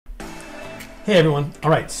Hey everyone.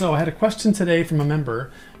 All right, so I had a question today from a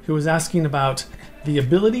member who was asking about the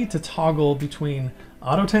ability to toggle between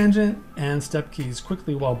auto tangent and step keys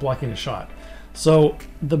quickly while blocking a shot. So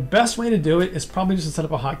the best way to do it is probably just to set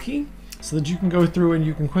up a hotkey so that you can go through and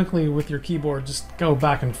you can quickly with your keyboard just go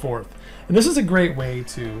back and forth. And this is a great way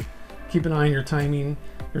to keep an eye on your timing,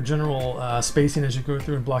 your general spacing as you go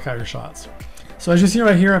through and block out your shots. So as you see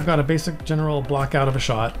right here, I've got a basic general block out of a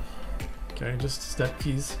shot. Okay, just step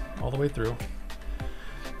keys all the way through.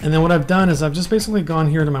 And then what I've done is I've just basically gone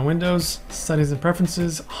here to my Windows, Settings and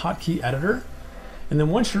Preferences, Hotkey Editor. And then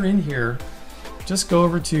once you're in here, just go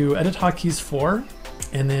over to Edit Hotkeys 4,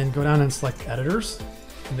 and then go down and select Editors.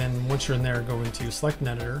 And then once you're in there, go into Select an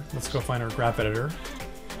Editor. Let's go find our graph editor.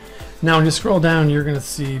 Now when you scroll down, you're gonna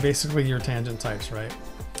see basically your tangent types, right?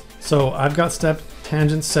 So I've got step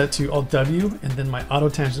tangent set to Alt-W, and then my auto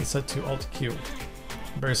tangent set to Alt-Q.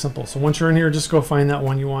 Very simple. So once you're in here, just go find that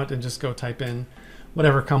one you want and just go type in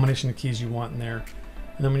whatever combination of keys you want in there.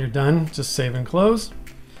 And then when you're done, just save and close.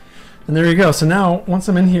 And there you go. So now once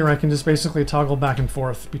I'm in here, I can just basically toggle back and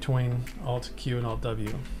forth between Alt-Q and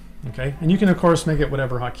Alt-W. Okay, and you can of course make it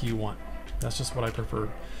whatever hotkey you want. That's just what I prefer.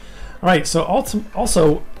 All right, so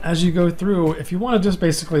also as you go through, if you want to just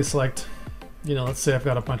basically select, you know, let's say I've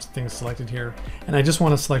got a bunch of things selected here and I just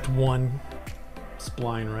want to select one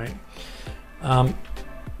spline, right?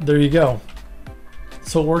 There you go.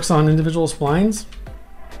 So it works on individual splines,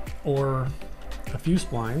 or a few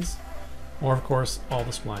splines, or of course all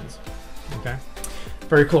the splines. Okay,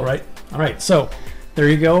 very cool, right? All right, so there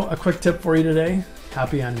you go, a quick tip for you today.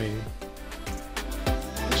 Happy animating.